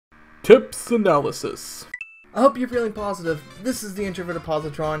Tips Analysis. I hope you're feeling positive. This is the Introverted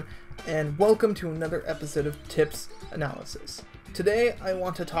Positron, and welcome to another episode of Tips Analysis. Today, I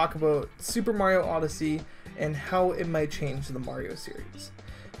want to talk about Super Mario Odyssey and how it might change the Mario series.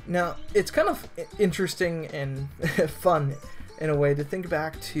 Now, it's kind of interesting and fun, in a way, to think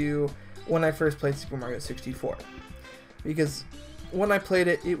back to when I first played Super Mario 64. Because when I played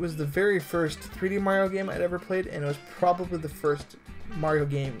it, it was the very first 3D Mario game I'd ever played, and it was probably the first Mario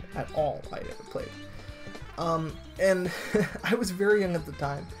game at all I'd ever played. And I was very young at the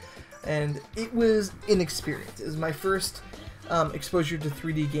time, and it was inexperienced. It was my first exposure to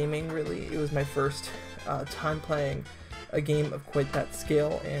 3D gaming, really. It was my first time playing a game of quite that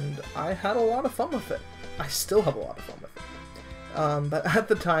scale, and I had a lot of fun with it. I still have a lot of fun with it. But at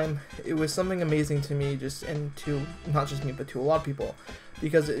the time, it was something amazing to me, and to not just me, but to a lot of people,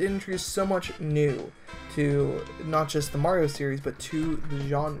 because it introduced so much new to not just the Mario series, but to the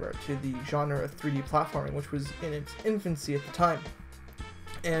genre of 3D platforming, which was in its infancy at the time.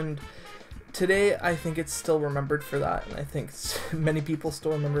 And today, I think it's still remembered for that, and I think many people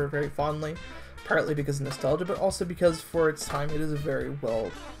still remember it very fondly, partly because of nostalgia, but also because for its time, it is a very well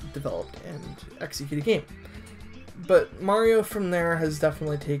developed and executed game. But Mario from there has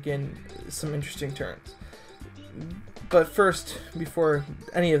definitely taken some interesting turns. But first, before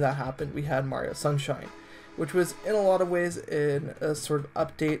any of that happened, we had Mario Sunshine, which was in a lot of ways a sort of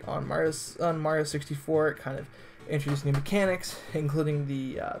update on Mario 64. It kind of introduced new mechanics, including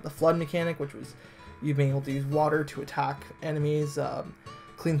the flood mechanic, which was you being able to use water to attack enemies,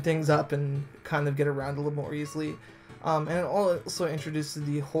 clean things up, and kind of get around a little more easily. And it also introduces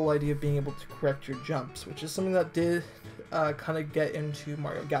the whole idea of being able to correct your jumps, which is something that did kind of get into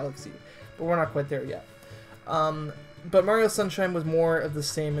Mario Galaxy, but we're not quite there yet. But Mario Sunshine was more of the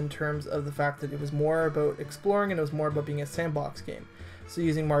same in terms of the fact that it was more about exploring, and it was more about being a sandbox game. So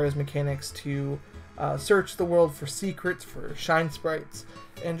using Mario's mechanics to search the world for secrets, for shine sprites,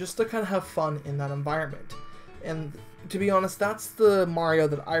 and just to kind of have fun in that environment. And to be honest, that's the Mario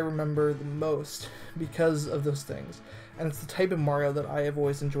that I remember the most because of those things. And it's the type of Mario that I have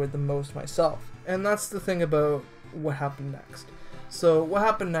always enjoyed the most myself. And that's the thing about what happened next. So what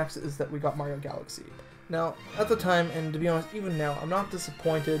happened next is that we got Mario Galaxy. Now, at the time, and to be honest, even now, I'm not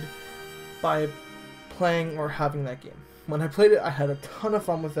disappointed by playing or having that game. When I played it, I had a ton of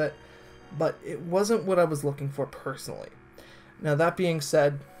fun with it, but it wasn't what I was looking for personally. Now, that being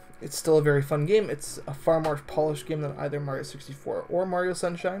said, it's still a very fun game. It's a far more polished game than either Mario 64 or Mario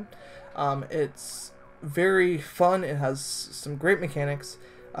Sunshine. It's very fun. It has some great mechanics.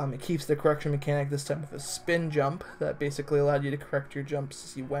 It keeps the correction mechanic, this time with a spin jump that basically allowed you to correct your jumps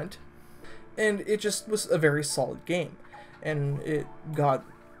as you went. And it just was a very solid game. And it got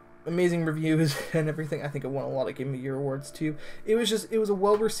amazing reviews and everything. I think it won a lot of Game of the Year awards too. It was a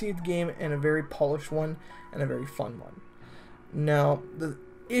well-received game, and a very polished one, and a very fun one. Now, the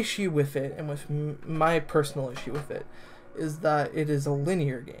issue with it, and with my personal issue with it, is that it is a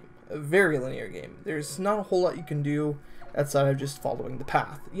linear game, a very linear game. There's not a whole lot you can do outside of just following the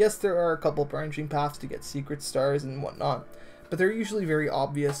path. Yes, there are a couple branching paths to get secret stars and whatnot, but they're usually very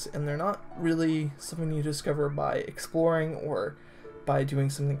obvious, and they're not really something you discover by exploring or by doing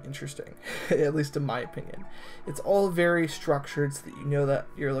something interesting, at least in my opinion. It's all very structured so that you know that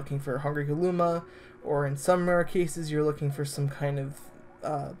you're looking for Hungry Haluma, or in some rare cases you're looking for some kind of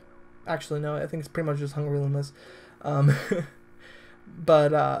actually no, I think it's pretty much just Hungry Lumas.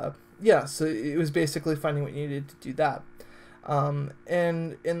 Yeah, so it was basically finding what you needed to do that.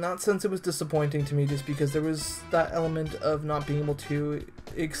 And in that sense, it was disappointing to me, just because there was that element of not being able to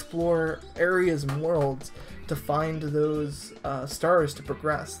explore areas and worlds to find those stars to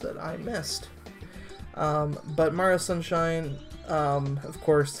progress that I missed. But Mario Sunshine, of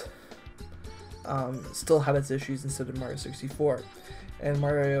course, still had its issues instead of Mario 64. And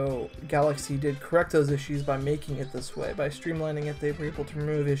Mario Galaxy did correct those issues by making it this way. By streamlining it, they were able to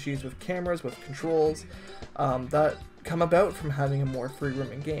remove issues with cameras, with controls, that come about from having a more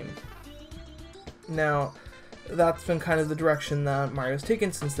free-roaming game. Now, that's been kind of the direction that Mario's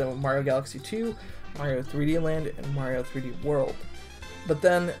taken since then, with Mario Galaxy 2, Mario 3D Land, and Mario 3D World. But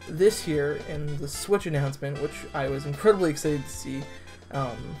then, this year, in the Switch announcement, which I was incredibly excited to see,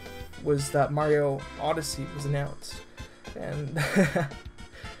 was that Mario Odyssey was announced. And that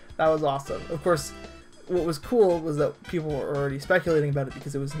was awesome. Of course, what was cool was that people were already speculating about it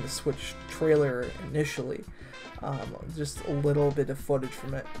because it was in the Switch trailer initially. Just a little bit of footage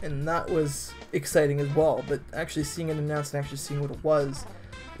from it, and that was exciting as well. But actually seeing it announced and actually seeing what it was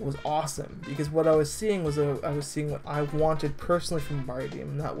awesome, because what I was seeing was I was seeing what I wanted personally from a Mario game,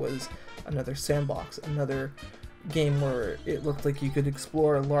 and that was another sandbox, another game where it looked like you could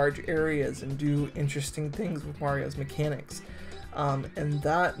explore large areas and do interesting things with Mario's mechanics. And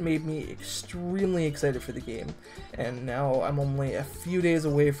that made me extremely excited for the game, and now I'm only a few days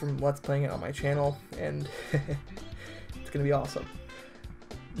away from Let's Playing it on my channel, and it's gonna be awesome.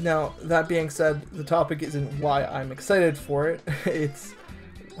 Now, that being said, the topic isn't why I'm excited for it, it's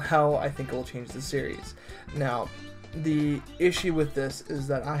how I think it will change the series. Now, the issue with this is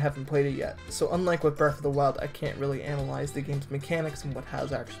that I haven't played it yet, so unlike with Breath of the Wild, I can't really analyze the game's mechanics and what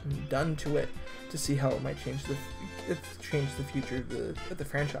has actually been done to it to see how it might change the future of the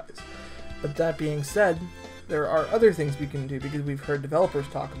franchise. But that being said, there are other things we can do because we've heard developers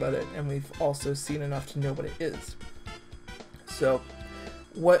talk about it, and we've also seen enough to know what it is. So,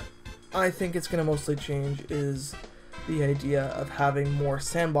 what I think it's going to mostly change is the idea of having more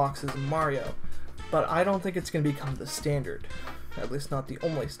sandboxes in Mario, but I don't think it's going to become the standard, at least not the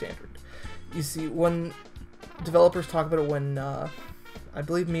only standard. You see, when developers talk about it, when I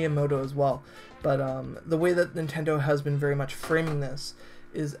believe Miyamoto as well, but the way that Nintendo has been very much framing this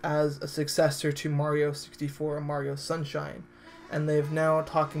is as a successor to Mario 64 and Mario Sunshine, and they've now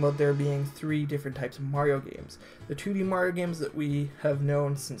talking about there being 3 different types of Mario games. The 2D Mario games that we have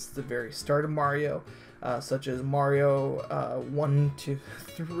known since the very start of Mario, such as Mario 1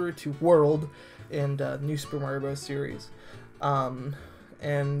 to World and New Super Mario Bros. Series,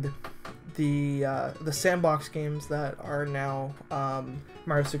 and the sandbox games that are now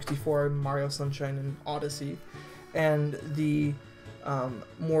Mario 64, Mario Sunshine, and Odyssey, and the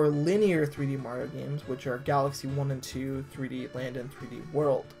more linear 3D Mario games, which are Galaxy 1 and 2, 3D Land, and 3D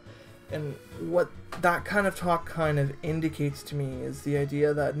World. And what that kind of talk kind of indicates to me is the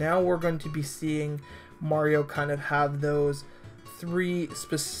idea that now we're going to be seeing Mario kind of have those 3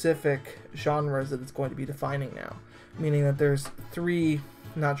 specific genres that it's going to be defining now. Meaning that there's 3,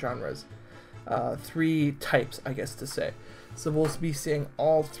 not genres, 3 types, I guess to say. So we'll be seeing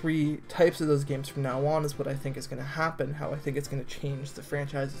all 3 types of those games from now on is what I think is going to happen, how I think it's going to change the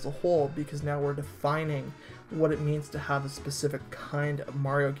franchise as a whole, because now we're defining what it means to have a specific kind of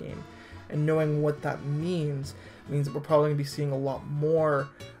Mario game. And knowing what that means that we're probably going to be seeing a lot more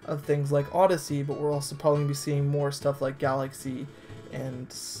of things like Odyssey, but we're also probably going to be seeing more stuff like Galaxy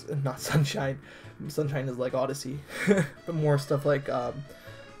and not Sunshine. Sunshine is like Odyssey, but more stuff like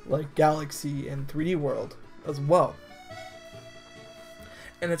Galaxy and 3D World as well.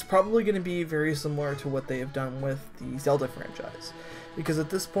 And it's probably going to be very similar to what they have done with the Zelda franchise. Because at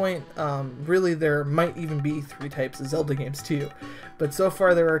this point, really there might even be 3 types of Zelda games too. But so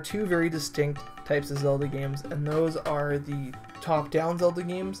far there are 2 very distinct types of Zelda games, and those are the top-down Zelda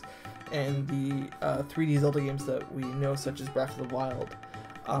games and the 3D Zelda games that we know, such as Breath of the Wild.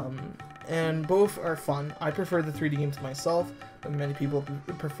 And both are fun. I prefer the 3D games myself, but many people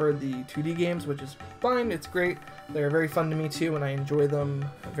prefer the 2D games, which is fine, it's great. They're very fun to me too, and I enjoy them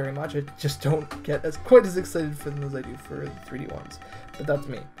very much. I just don't get quite as excited for them as I do for the 3D ones, but that's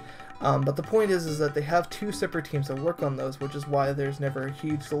me. But the point is that they have 2 separate teams that work on those, which is why there's never a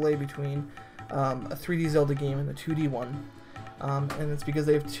huge delay between a 3D Zelda game and a 2D one. And it's because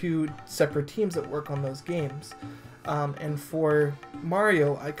they have 2 separate teams that work on those games. And for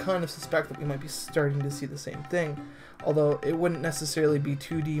Mario, I kind of suspect that we might be starting to see the same thing, although it wouldn't necessarily be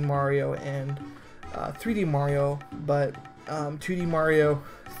 2D Mario and 3D Mario, but 2D Mario,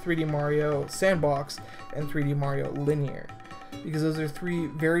 3D Mario Sandbox, and 3D Mario Linear, because those are 3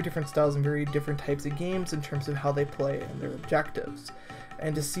 very different styles and very different types of games in terms of how they play and their objectives.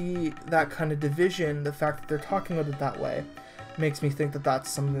 And to see that kind of division, the fact that they're talking about it that way, makes me think that that's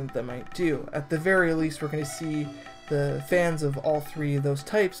something that they might do. At the very least, we're going to see the fans of all 3 of those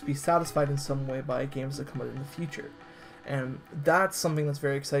types be satisfied in some way by games that come out in the future. And that's something that's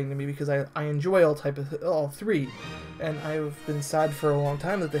very exciting to me, because I enjoy all 3, and I've been sad for a long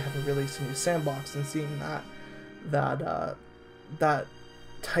time that they haven't released a new Sandbox, and seeing that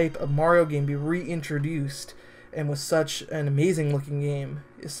type of Mario game be reintroduced and with such an amazing looking game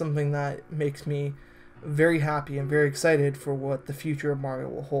is something that makes me very happy and very excited for what the future of Mario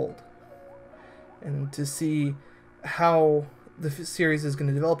will hold. And to see how the series is going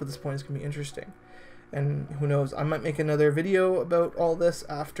to develop at this point is going to be interesting. And who knows, I might make another video about all this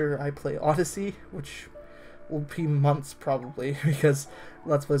after I play Odyssey, which will be months probably, because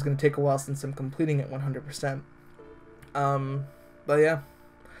Let's Play is going to take a while since I'm completing it 100%. But yeah,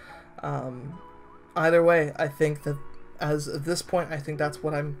 either way, I think that as of this point, I think that's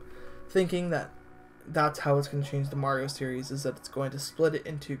what I'm thinking, that's how it's going to change the Mario series, is that it's going to split it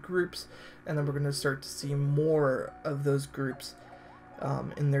into groups, and then we're going to start to see more of those groups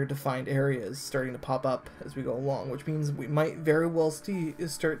in their defined areas starting to pop up as we go along, which means we might very well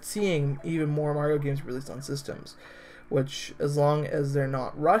start seeing even more Mario games released on systems, which, as long as they're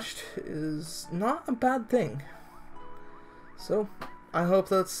not rushed, is not a bad thing. So I hope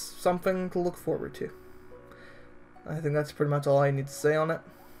that's something to look forward to. I think that's pretty much all I need to say on it.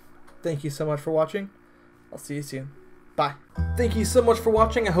 Thank you so much for watching. I'll see you soon. Bye. Thank you so much for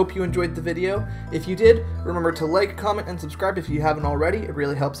watching. I hope you enjoyed the video. If you did, remember to like, comment, and subscribe if you haven't already. It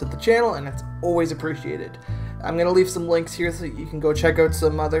really helps with the channel, and it's always appreciated. I'm going to leave some links here so you can go check out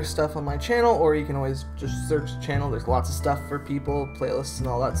some other stuff on my channel, or you can always just search the channel. There's lots of stuff for people, playlists, and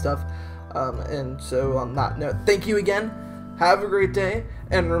all that stuff. And so on that note, thank you again. Have a great day,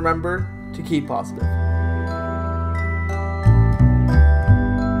 and remember to keep positive.